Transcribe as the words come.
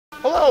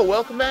Hello,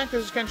 welcome back.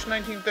 This is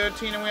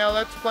Kenshin1913, and we are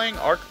Let's Playing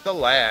Ark the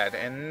Lad.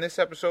 And in this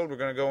episode, we're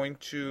going to go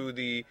into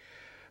the,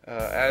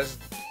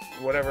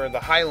 the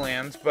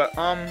highlands. But,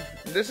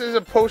 this is a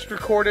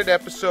post-recorded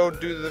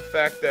episode due to the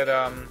fact that,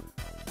 I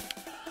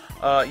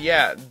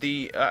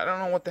don't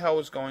know what the hell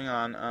was going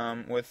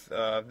on, with,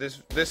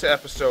 this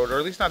episode, or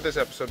at least not this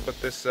episode, but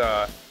this,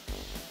 I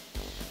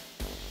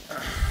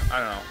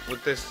don't know,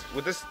 with this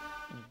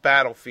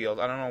battlefield.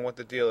 I don't know what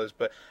the deal is,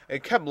 but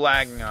it kept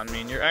lagging on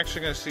me, and you're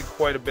actually going to see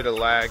quite a bit of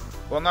lag.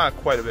 Well, not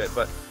quite a bit,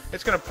 but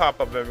it's going to pop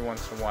up every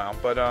once in a while.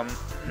 But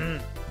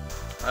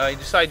I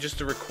decided just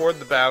to record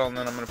the battle, and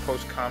then I'm going to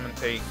post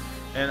commentate.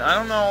 And I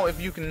don't know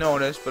if you can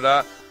notice,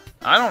 but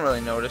I don't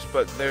really notice,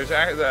 but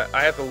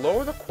I have to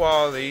lower the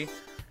quality.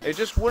 It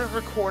just wouldn't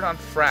record on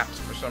fraps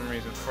for some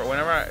reason. For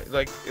whenever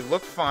it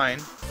looked fine,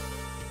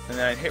 and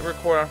then I hit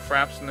record on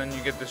fraps, and then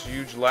you get this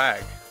huge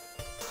lag.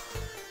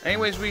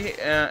 Anyways,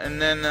 I don't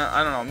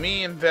know,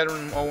 me and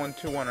Veteran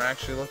 0121 are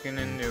actually looking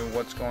into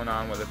what's going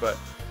on with it, but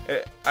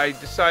I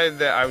decided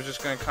that I was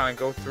just going to kind of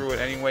go through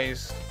it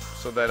anyways,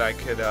 so that I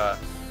could,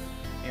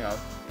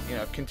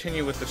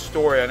 continue with the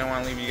story. I don't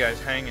want to leave you guys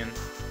hanging,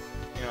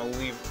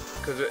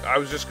 because I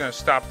was just going to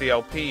stop the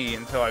LP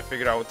until I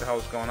figured out what the hell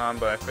was going on,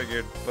 but I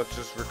figured, let's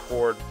just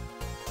record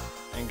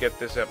and get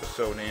this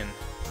episode in.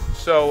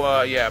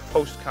 So,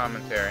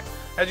 post-commentary.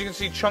 As you can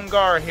see,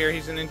 Chungar here,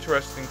 he's an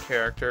interesting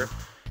character.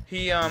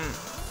 He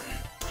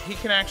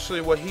can actually,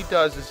 what he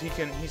does is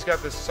he's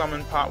got this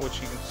summon pot which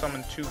he can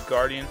summon 2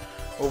 guardian.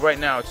 Well, right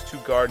now it's 2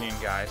 guardian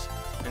guys,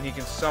 and he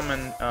can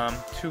summon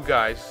 2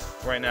 guys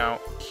right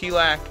now,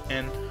 Keelak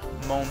and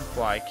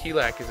Moanfly.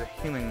 Keelak is a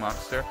healing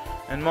monster,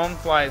 and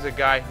Moanfly is a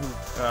guy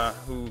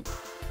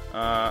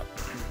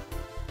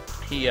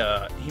he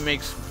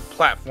makes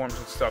platforms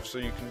and stuff so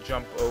you can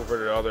jump over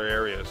to other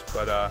areas.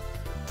 But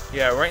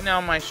yeah, right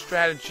now my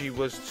strategy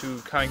was to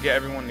kind of get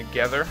everyone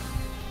together,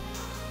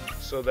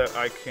 so that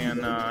I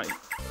can,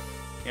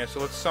 so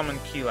let's summon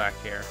Keelak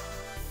here.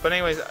 But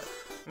anyways,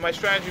 my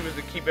strategy was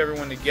to keep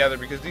everyone together,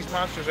 because these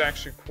monsters are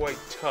actually quite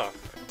tough.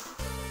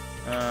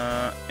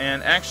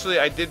 And actually,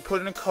 I did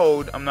put in a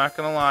code, I'm not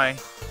gonna lie.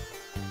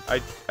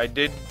 I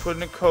did put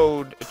in a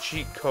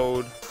cheat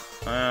code,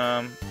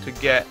 to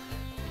get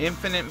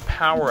infinite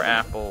power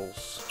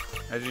apples.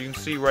 As you can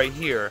see right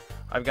here,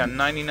 I've got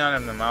 99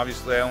 of them.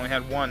 Obviously, I only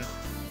had 1.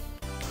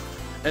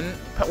 And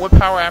what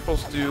power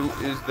apples do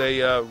is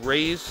they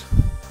raise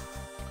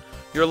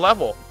your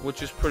level,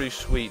 which is pretty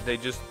sweet.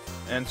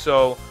 And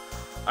so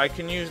I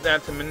can use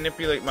that to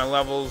manipulate my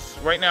levels.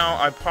 Right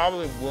now, I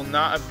probably will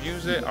not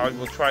abuse it. I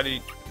will try to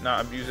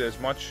not abuse it as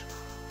much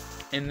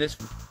in this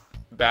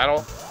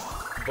battle.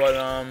 But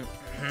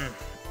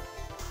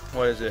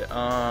what is it?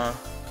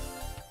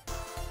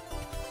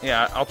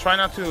 Yeah, I'll try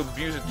not to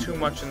abuse it too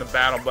much in the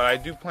battle, but I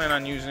do plan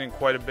on using it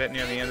quite a bit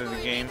near the end of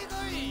the game,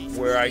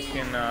 where I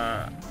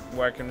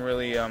can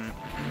really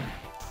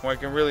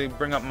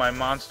bring up my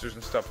monsters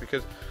and stuff.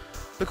 Because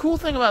the cool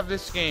thing about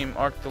this game,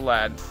 Ark the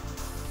Lad,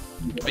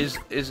 is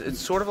it's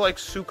sort of like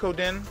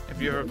Suikoden,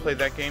 if you ever played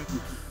that game,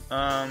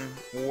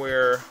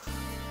 where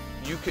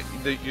you could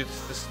the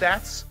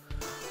stats,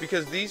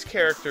 because these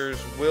characters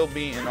will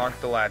be in Ark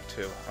the Lad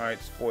 2. All right,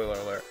 spoiler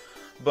alert.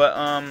 But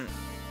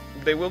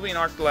they will be in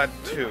Ark the Lad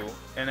 2,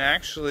 and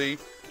actually,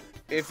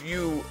 if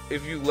you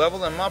level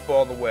them up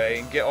all the way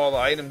and get all the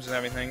items and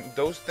everything,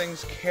 those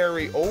things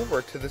carry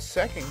over to the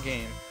second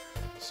game.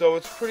 So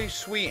it's pretty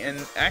sweet,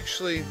 and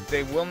actually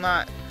they will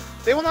not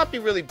be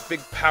really big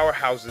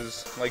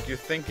powerhouses like you're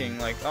thinking,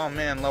 like, oh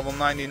man, level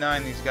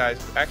 99 these guys.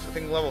 Actually, I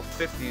think level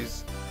 50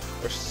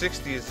 or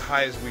 60 is as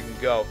high as we can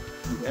go.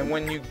 And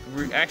when you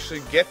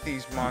actually get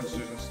these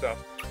monsters and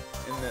stuff,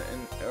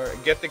 or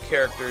get the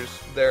characters,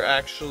 they're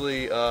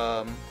actually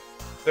around,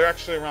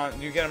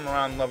 you get them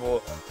around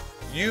level,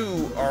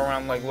 you are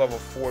around like level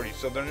 40,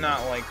 so they're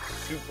not like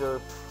super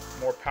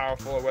more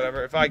powerful or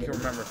whatever, if I can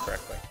remember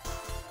correctly.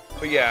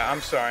 But yeah, I'm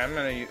sorry, I'm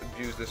going to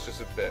abuse this just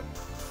a bit.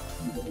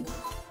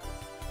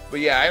 But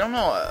yeah, I don't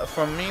know,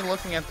 from me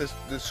looking at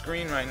the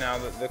screen right now,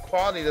 the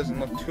quality doesn't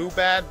look too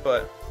bad,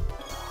 but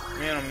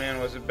man oh man,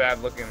 was it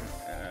bad looking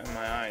in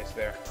my eyes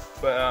there.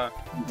 But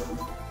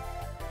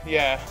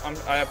yeah,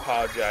 I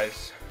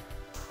apologize.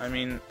 I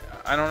mean,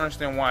 I don't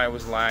understand why it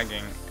was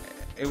lagging.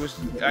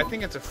 I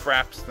think it's a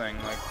fraps thing,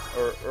 like,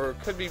 or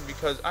it could be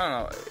because, I don't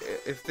know,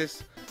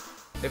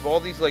 if all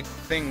these like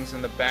things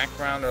in the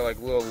background are like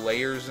little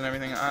layers and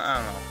everything, I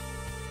don't know.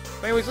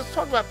 But anyways, let's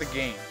talk about the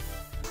game.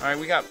 All right,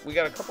 we got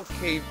a couple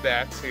cave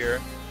bats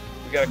here.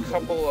 We got a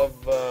couple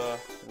of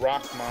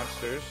rock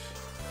monsters.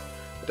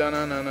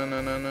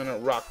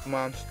 Rock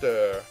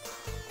monster.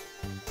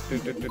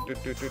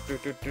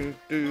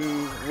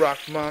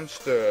 Rock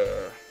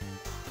monster.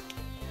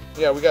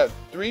 Yeah, we got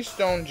 3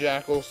 stone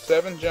jackals,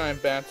 7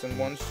 giant bats, and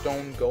 1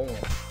 stone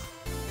golem.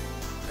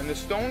 And the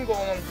stone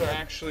golems are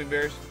actually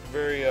very,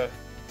 very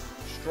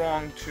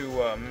strong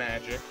to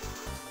magic.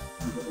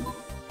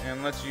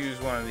 And let's use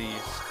one of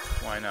these.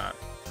 Why not?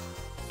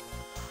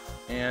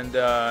 And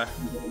yeah,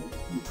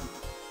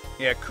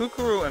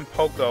 Kukuru and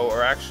Poco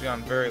are actually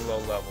on very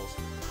low levels.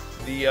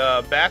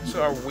 The bats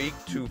are weak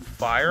to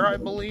fire, I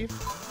believe,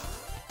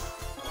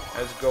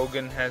 as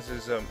Gogen has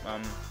his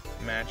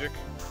magic.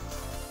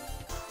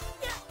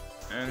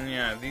 And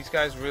yeah, these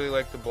guys really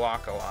like to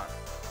block a lot.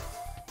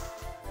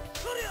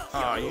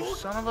 Aw, you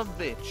son of a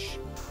bitch.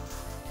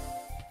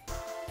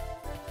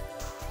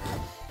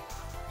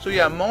 So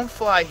yeah,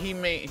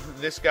 Moanfly,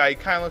 this guy, he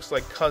kind of looks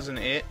like Cousin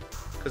It,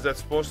 because that's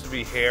supposed to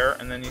be hair,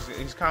 and then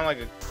he's kind of like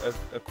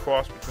a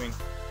cross between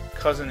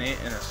Cousin It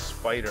and a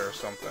spider or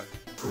something.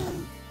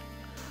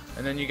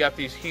 And then you got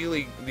these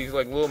these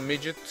like little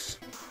midget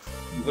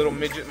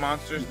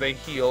monsters. They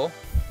heal.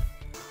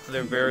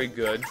 They're very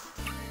good.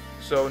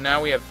 So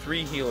now we have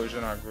 3 healers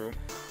in our group.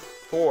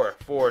 4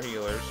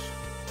 healers.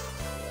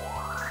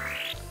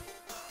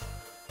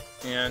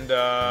 And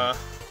I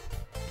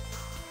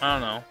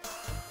don't know.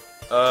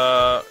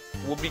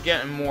 We'll be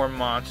getting more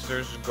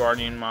monsters,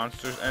 guardian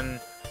monsters, and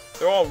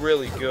they're all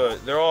really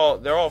good. They're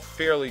all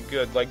fairly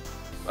good. Like,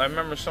 I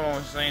remember someone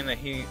was saying that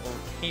he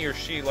or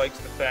she likes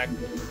the fact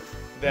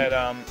that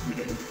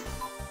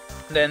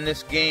that in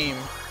this game,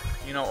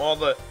 you know, all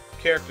the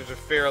characters are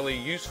fairly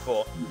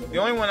useful. The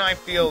only one I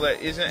feel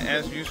that isn't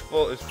as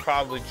useful is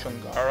probably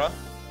Chungara,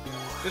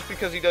 just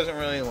because he doesn't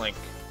really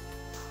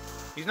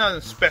he's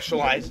not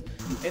specialized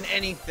in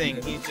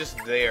anything. He's just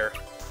there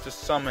to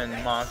summon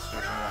monsters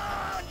and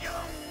whatnot.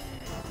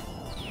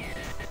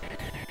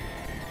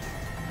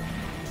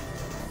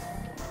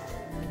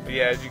 But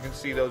yeah, as you can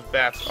see, those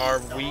bats are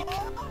weak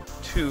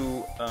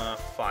to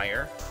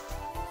fire.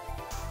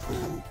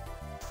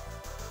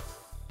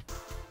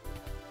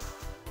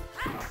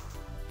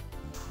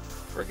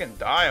 Friggin'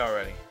 die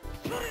already.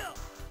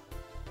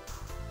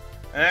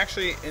 And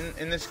actually,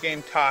 in this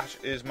game, Tosh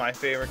is my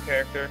favorite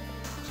character.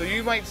 So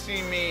you might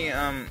see me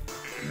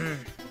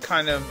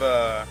kind of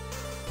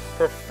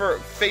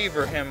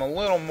favor him a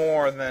little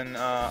more than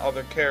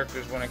other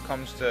characters when it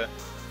comes to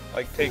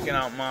like taking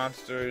out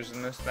monsters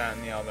and this, that,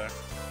 and the other.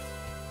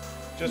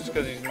 Just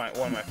because he's one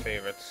of my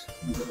favorites.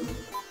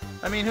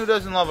 I mean, who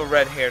doesn't love a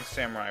red-haired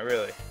samurai,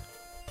 really?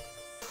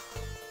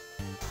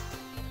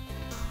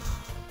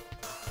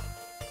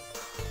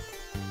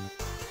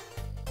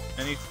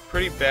 And he's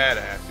pretty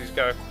badass. He's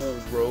got a cool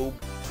robe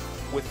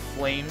with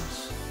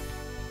flames.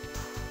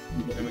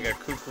 Then we got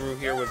Kukuru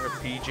here with her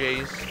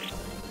PJs.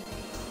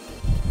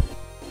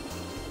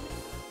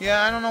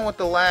 Yeah, I don't know what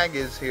the lag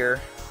is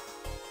here.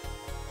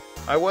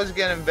 I was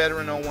getting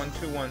Veteran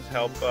 0121's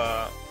help,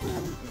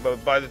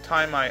 but by the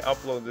time I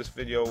upload this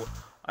video,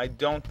 I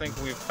don't think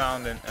we've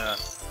found a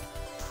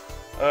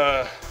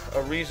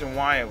reason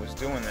why I was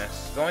doing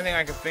this. The only thing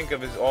I can think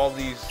of is all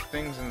these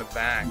things in the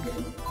back.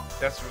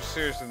 That's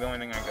seriously the only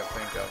thing I can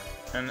think of.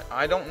 And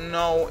I don't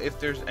know if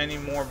there's any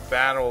more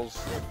battles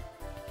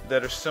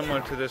that are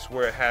similar to this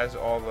where it has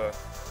all the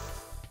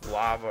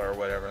lava or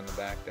whatever in the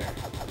back there.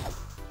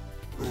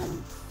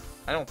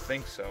 I don't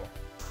think so.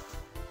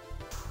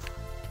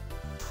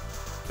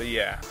 But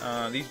yeah,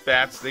 these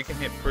bats, they can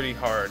hit pretty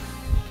hard.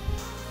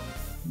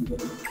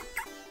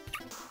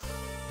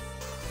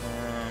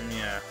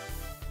 Yeah.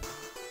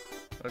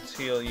 Let's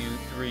heal you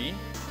 3.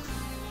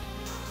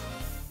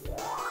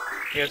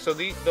 Yeah, so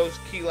those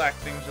Keylak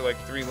things are like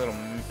 3 little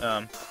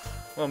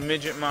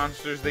midget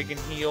monsters. They can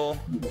heal.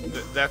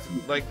 That's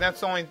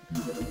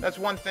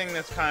one thing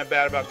that's kind of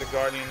bad about the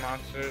Guardian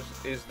monsters,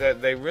 is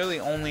that they really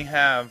only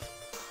have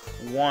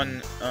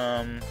one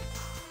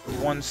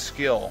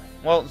skill.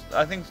 Well,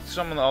 I think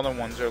some of the other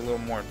ones are a little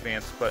more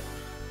advanced, but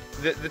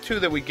the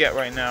 2 that we get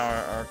right now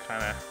are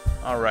kind of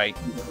alright.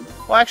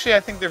 Well, actually, I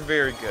think they're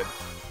very good.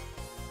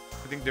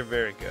 I think they're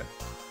very good.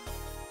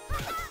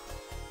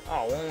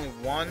 Oh, only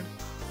 1?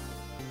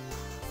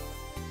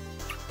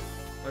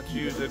 Let's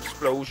use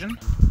Explosion.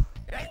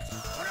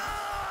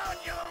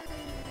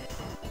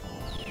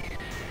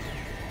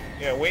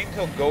 Yeah, wait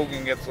until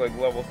Gogen gets like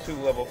level 2,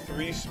 level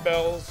 3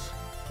 spells.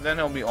 Then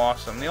he'll be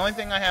awesome. The only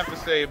thing I have to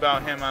say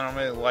about him I don't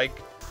really like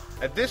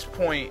at this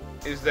point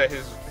is that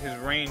his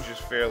range is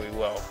fairly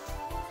low.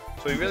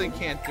 So he really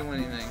can't do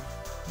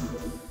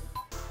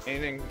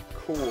anything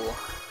cool.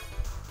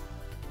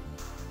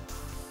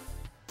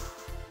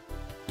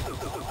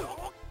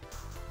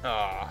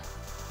 Ah.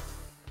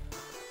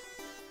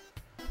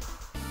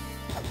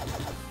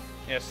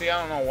 Yeah, see, I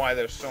don't know why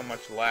there's so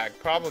much lag.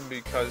 Probably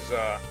because,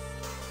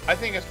 I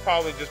think it's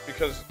probably just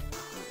because,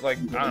 like,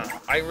 I don't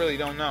know. I really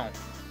don't know.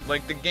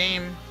 Like, the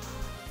game,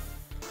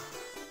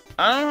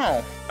 I don't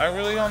know. I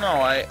really don't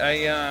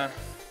know.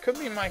 Could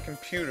be my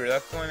computer.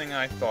 That's the only thing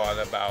I thought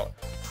about.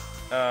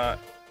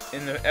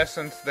 In the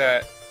essence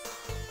that,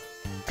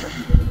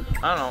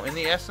 I don't know. In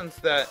the essence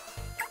that,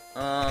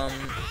 I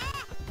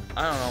don't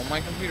know.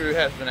 My computer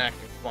has been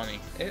acting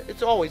funny.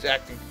 It's always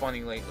acting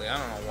funny lately. I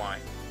don't know why.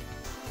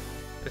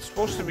 It's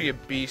supposed to be a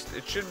beast.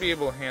 It should be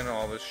able to handle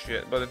all this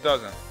shit, but it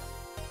doesn't.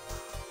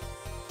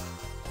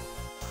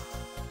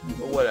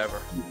 But whatever.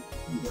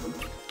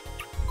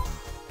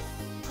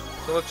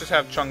 So let's just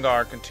have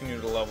Chungar continue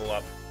to level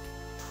up.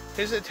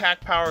 His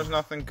attack power is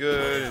nothing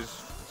good. His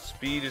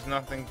speed is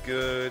nothing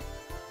good.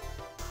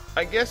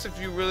 I guess if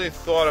you really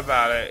thought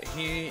about it,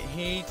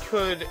 he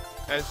could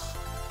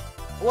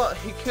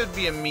he could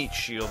be a meat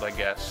shield, I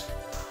guess.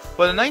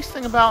 But the nice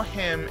thing about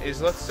him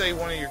is, let's say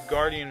one of your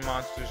guardian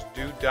monsters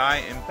do die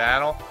in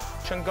battle,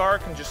 Chungar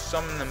can just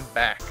summon them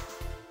back,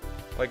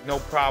 like no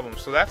problem.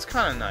 So that's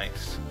kind of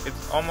nice.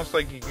 It's almost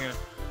like you can,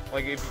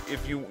 like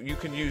if you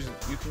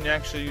can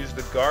actually use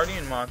the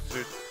guardian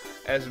monsters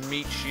as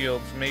meat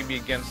shields, maybe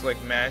against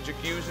like magic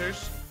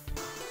users,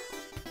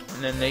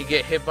 and then they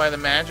get hit by the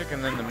magic,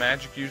 and then the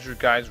magic user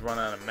guys run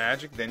out of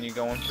magic. Then you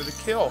go in for the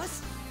kill.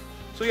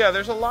 So yeah,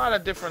 there's a lot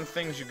of different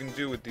things you can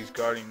do with these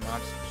guardian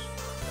monsters.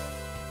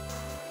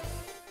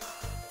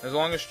 As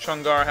long as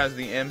Chungar has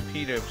the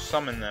MP to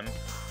summon them,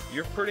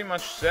 you're pretty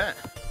much set.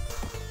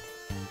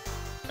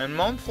 And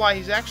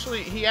Moanfly,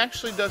 he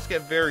actually does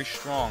get very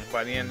strong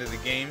by the end of the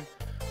game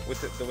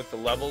with the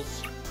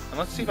levels. And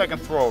let's see if I can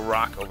throw a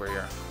rock over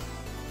here.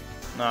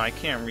 No, I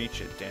can't reach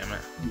it, damn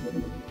it.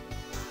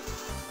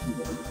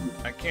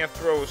 I can't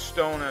throw a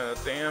stone at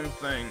a damn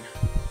thing.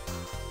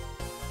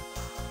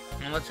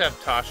 And let's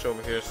have Tosh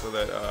over here so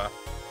that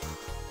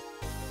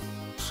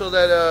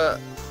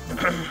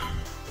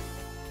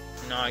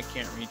no, I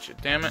can't reach it,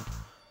 damn it.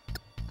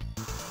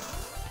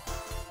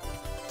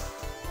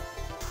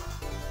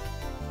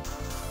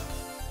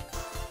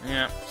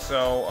 Yeah,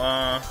 so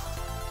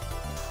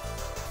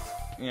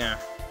yeah.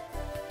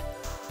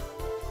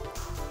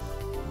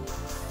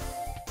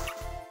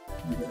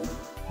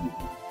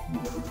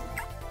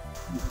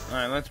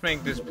 Alright, let's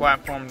make this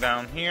platform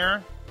down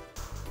here.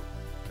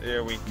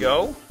 There we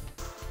go.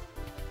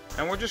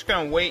 And we're just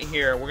gonna wait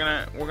here. We're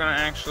gonna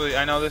actually,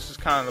 I know this is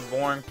kind of the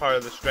boring part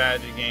of the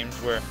strategy games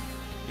where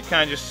you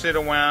kind of just sit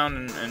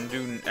around and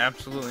do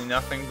absolutely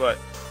nothing, but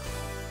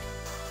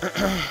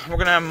we're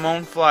gonna have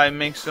Moanfly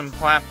make some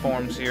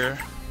platforms here.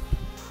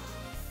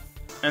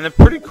 And the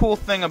pretty cool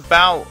thing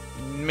about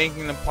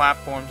making the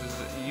platforms is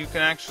that you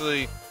can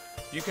actually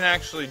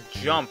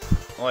jump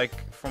like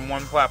from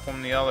one platform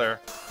to the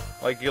other,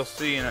 like you'll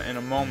see in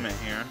a moment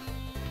here.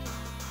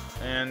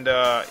 And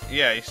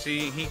yeah, you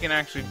see he can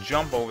actually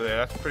jump over there.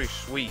 That's pretty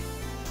sweet.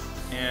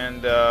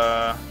 And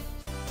the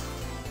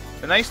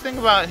nice thing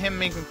about him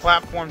making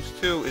platforms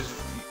too is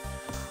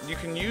you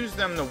can use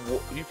them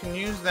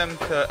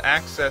to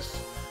access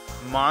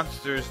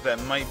monsters that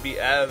might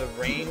be out of the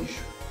range.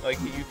 Like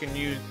you can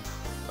use,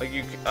 like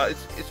you.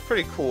 It's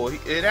pretty cool.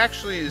 It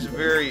actually is a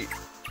very,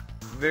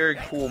 very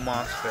cool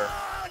monster.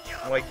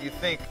 Like you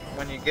think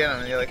when you get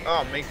him, you're like,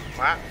 oh, make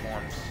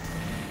platforms.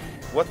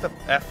 What the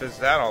F is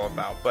that all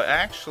about? But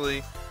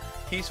actually,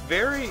 he's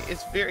very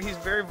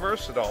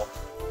versatile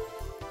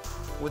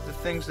with the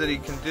things that he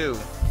can do.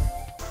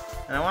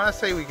 And I want to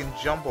say we can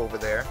jump over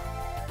there.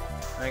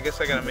 And I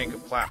guess I gotta make a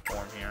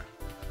platform here.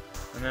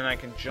 And then I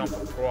can jump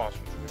across,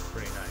 which would be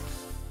pretty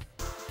nice.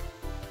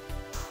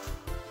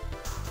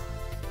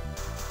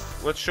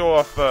 Let's show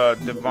off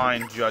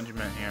Divine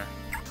Judgment here.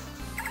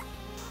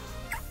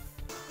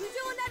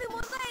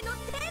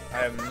 I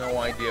have no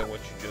idea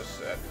what you just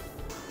said.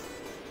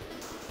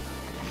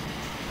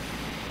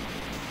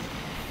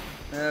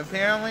 And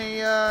apparently,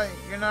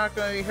 you're not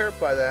going to be hurt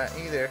by that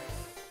either.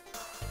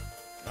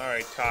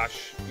 Alright,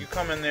 Tosh. You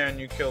come in there and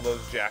you kill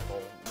those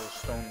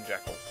stone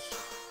jackals.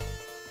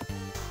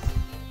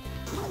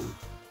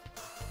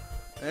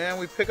 And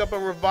we pick up a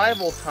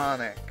revival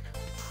tonic.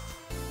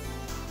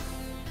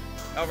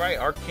 Alright,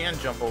 Ark can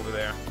jump over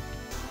there.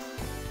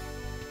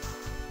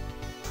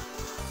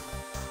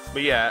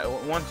 But yeah,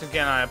 once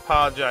again, I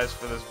apologize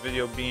for this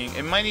video being...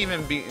 It might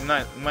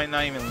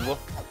not even look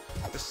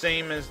the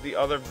same as the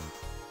other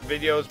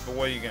videos, but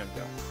what are you gonna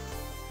do?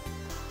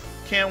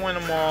 Can't win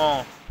them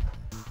all.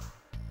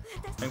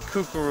 And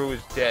Kukuru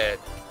is dead.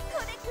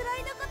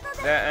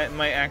 That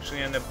might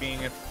actually end up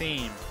being a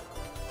theme.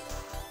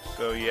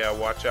 So yeah,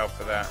 watch out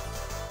for that.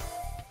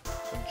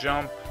 So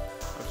jump.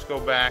 Let's go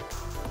back.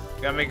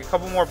 Gotta make a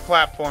couple more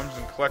platforms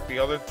and collect the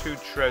other 2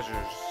 treasures.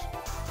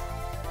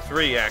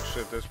 3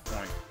 actually at this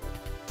point.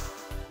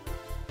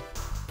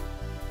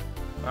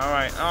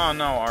 Alright, oh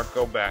no, Ark,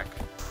 go back.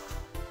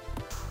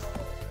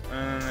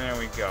 And there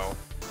we go.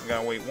 We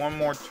gotta wait one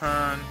more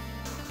turn.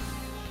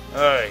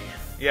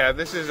 Yeah,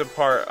 this is a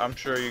part I'm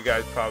sure you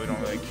guys probably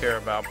don't really care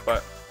about,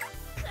 but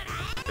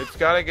it's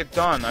gotta get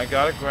done. I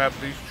gotta grab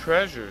these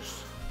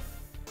treasures.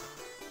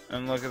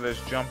 And look at this,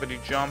 jumpity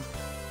jump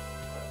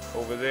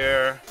over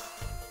there.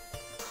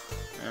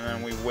 And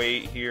then we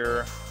wait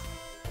here.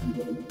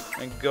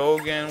 And go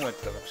again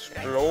with the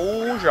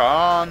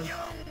explosion.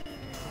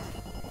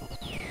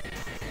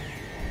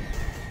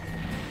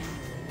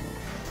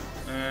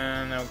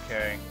 And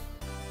okay.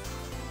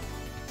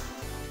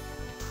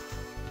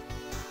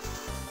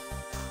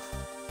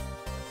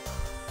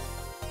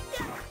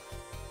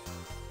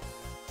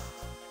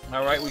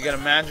 Alright, we got a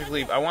magic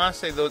leap. I want to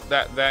say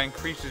that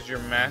increases your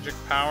magic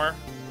power.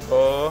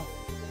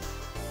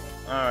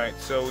 Alright,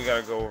 so we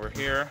gotta go over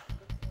here.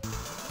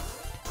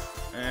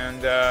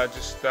 And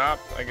just stop.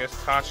 I guess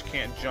Tosh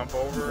can't jump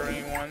over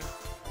anyone.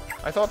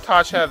 I thought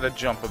Tosh had the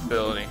jump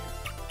ability.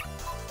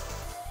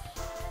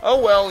 Oh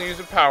well, use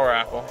a power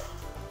apple.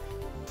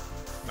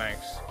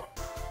 thanks.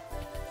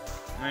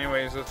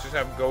 Anyways, let's just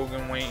have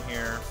Gogan wait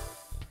here.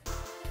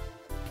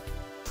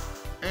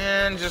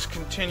 And just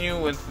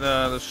continue with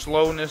the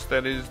slowness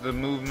that is the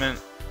movement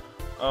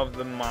of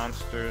the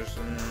monsters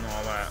and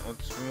all that.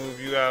 Let's move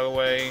you out of the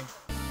way.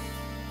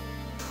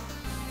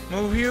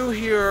 Move you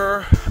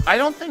here. I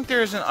don't think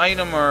there's an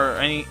item or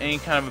any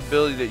kind of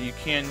ability that you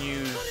can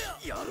use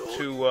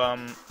to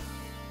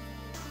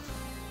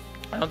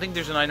I don't think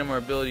there's an item or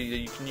ability that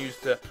you can use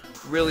to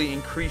really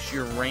increase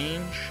your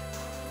range.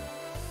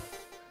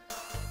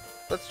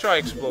 Let's try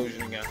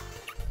explosion again.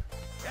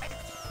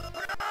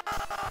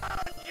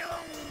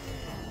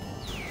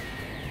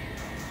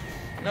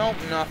 Nope,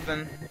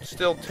 nothing.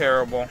 Still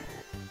terrible.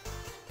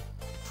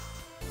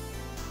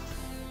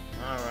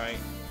 Alright.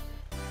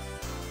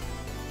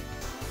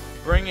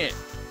 Bring it.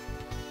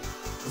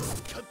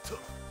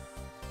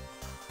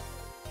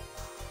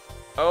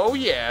 Oh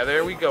yeah,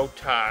 there we go,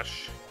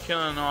 Tosh.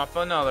 Killing off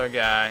another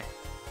guy.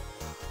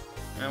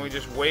 And we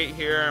just wait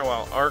here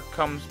while Ark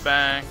comes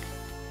back.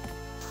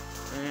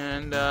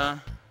 And, yeah,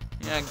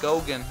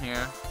 Gogan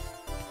here.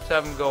 Let's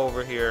have him go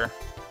over here.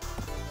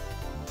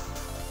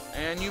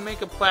 And you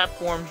make a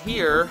platform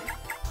here,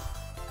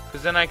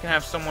 because then I can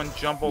have someone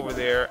jump over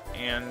there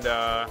and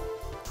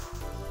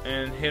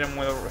hit it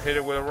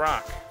with a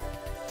rock,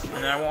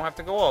 and then I won't have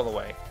to go all the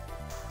way.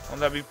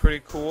 Won't that be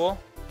pretty cool?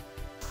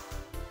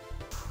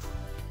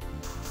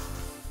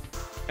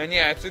 And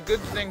yeah, it's a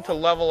good thing to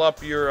level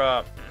up your.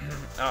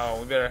 Oh,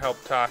 we better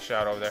help Tosh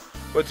out over there.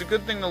 But it's a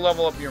good thing to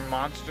level up your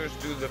monsters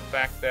due to the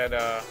fact that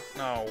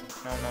no.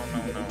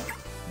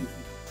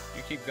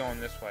 You keep going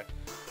this way.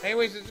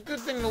 Anyways, it's a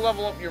good thing to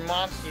level up your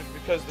monsters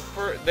because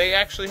they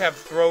actually have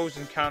throws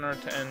and counter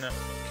and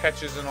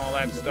catches and all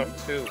that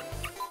stuff too.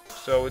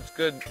 So it's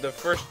good. The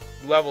first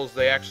levels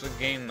they actually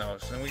gain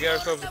those, and we got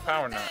ourselves a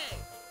power nut.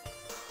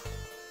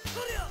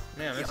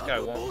 Man, this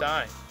guy won't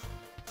die.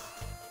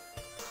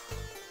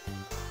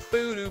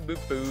 Boo doo boo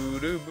boo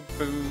doo boo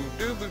boo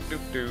doo boo doo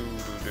doo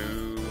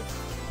doo doo.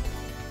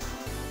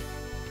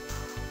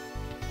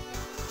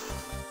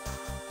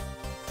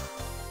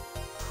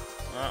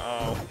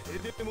 Uh-oh.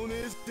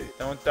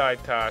 Don't die,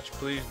 Tosh.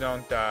 Please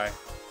don't die.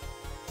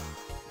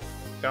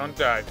 Don't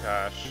die,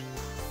 Tosh.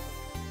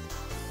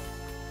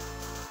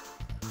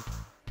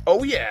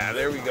 Oh yeah,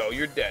 there we go.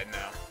 You're dead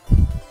now.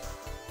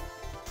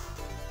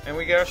 And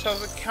we got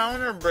ourselves a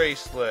counter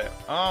bracelet.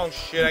 Oh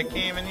shit, I can't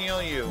even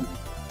heal you.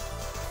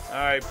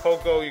 Alright,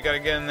 Poco, you gotta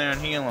get in there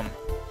and heal him.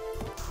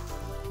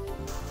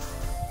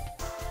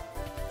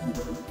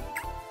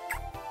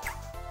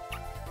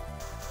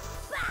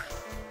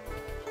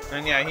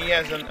 And yeah, he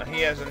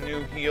has a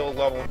new heal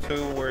level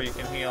 2 where you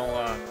can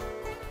heal.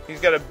 He's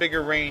got a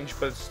bigger range,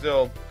 but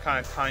still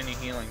kind of tiny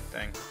healing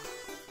thing.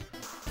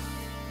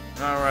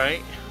 All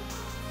right.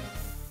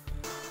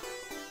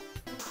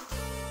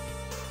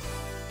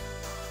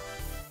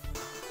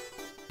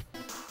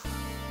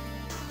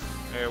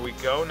 There we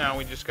go. Now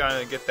we just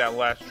gotta get that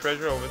last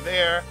treasure over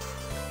there,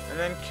 and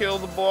then kill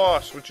the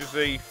boss, which is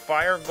a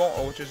fire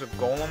golem, which is a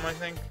golem, I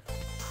think.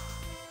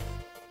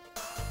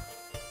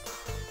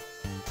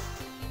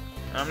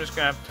 I'm just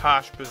gonna have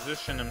Tosh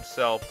position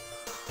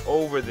himself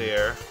over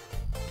there,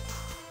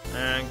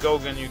 and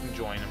Gogan, you can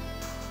join him.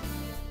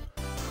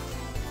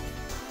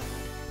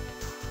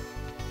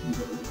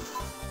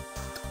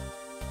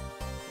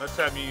 Let's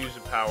have you use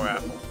a power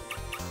apple.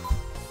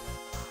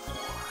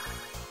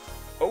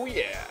 Oh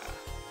yeah!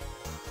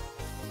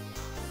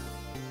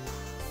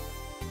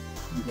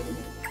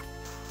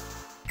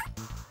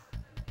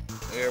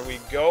 There we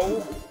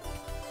go.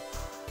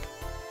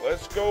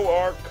 Let's go,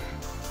 Ark.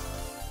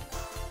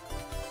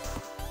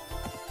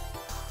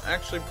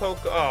 Actually,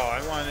 Poco. Oh,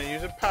 I wanted to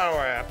use a power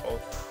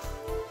apple.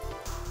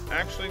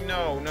 Actually,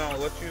 no.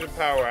 Let's use a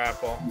power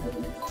apple.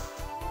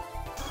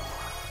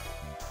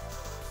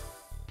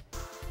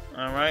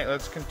 Alright,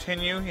 let's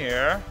continue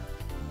here.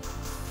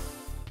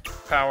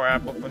 Power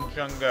apple from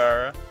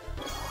Chungara.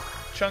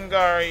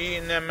 Chungara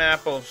eating them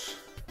apples.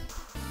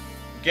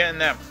 Getting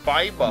that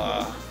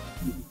fiber.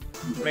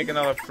 Make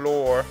another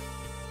floor.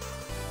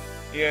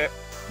 Yeah.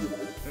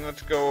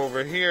 Let's go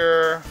over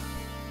here.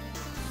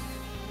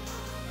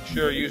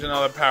 Sure, use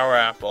another power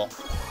apple.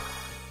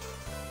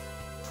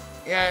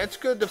 Yeah, it's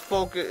good to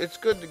focus. It's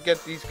good to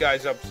get these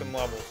guys up some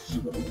levels.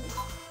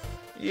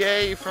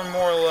 Yay for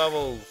more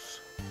levels.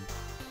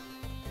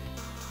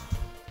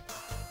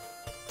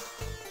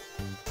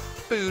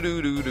 Boo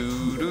doo doo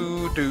doo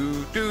doo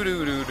doo doo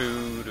doo doo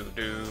doo doo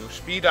doo.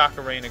 Speed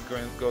Ocarina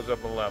goes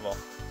up a level.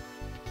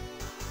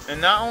 And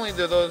not only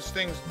do those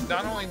things,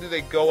 not only do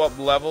they go up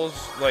levels,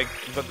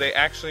 but they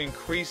actually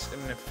increase in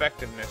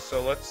effectiveness.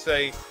 So let's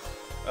say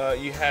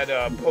you had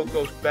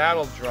Poco's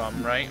battle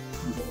drum, right?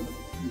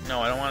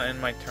 No, I don't want to end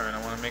my turn.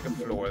 I want to make a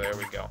floor. There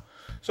we go.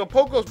 So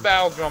Poco's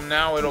battle drum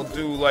now, it'll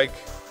do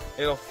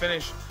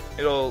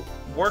it'll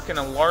work in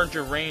a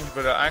larger range,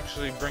 but it'll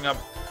actually bring up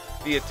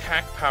the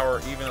attack power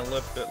even a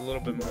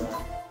little bit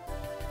more.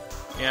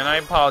 Yeah, and I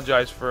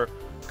apologize for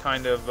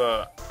kind of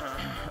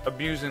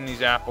abusing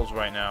these apples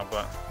right now,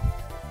 but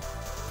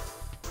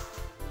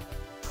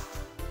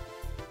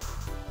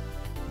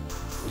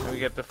we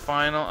get the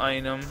final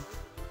item,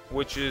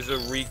 which is a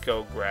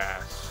Rico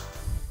grass.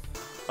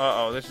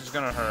 Uh-oh, this is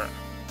gonna hurt.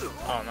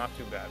 Oh, not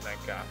too bad,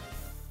 thank God.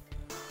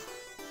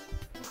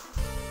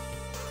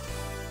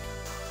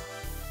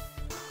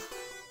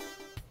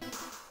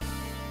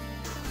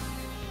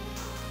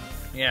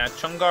 Yeah,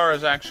 Chungar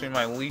is actually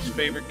my least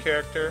favorite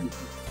character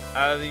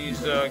out of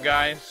these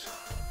guys.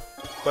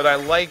 But I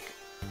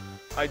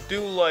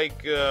do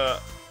like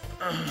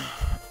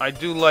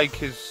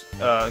his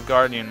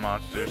guardian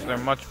monsters. They're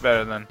much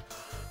better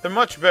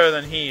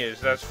than he is.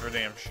 That's for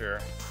damn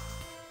sure.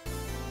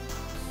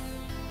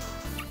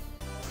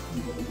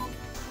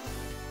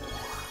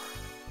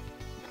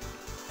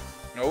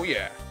 Oh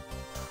yeah.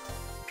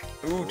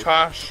 Ooh,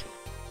 Tosh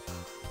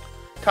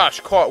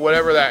caught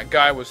whatever that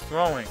guy was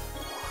throwing.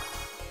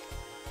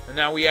 And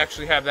now we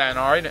actually have that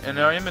in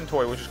our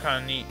inventory, which is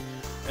kind of neat.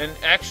 And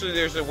actually,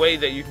 there's a way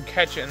that you can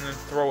catch it and then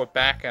throw it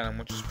back at him,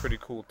 which is pretty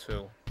cool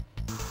too.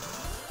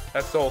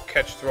 That's the whole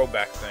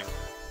catch-throwback thing.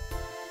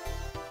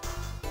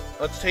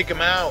 Let's take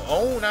him out.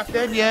 Oh, not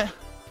dead yet.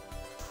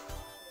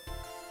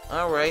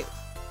 Alright.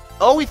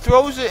 Oh, he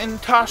throws it, and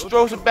Tosh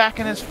throws it back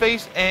in his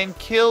face and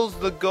kills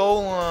the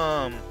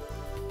golem.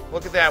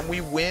 Look at that.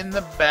 We win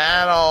the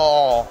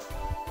battle.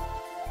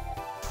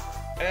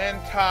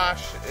 And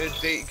Tosh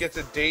gets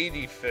a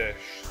deity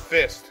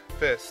fist.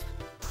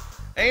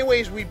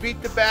 Anyways, we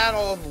beat the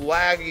battle of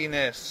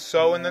lagginess.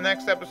 So in the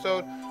next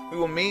episode, we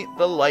will meet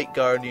the Light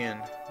Guardian.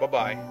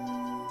 Bye-bye.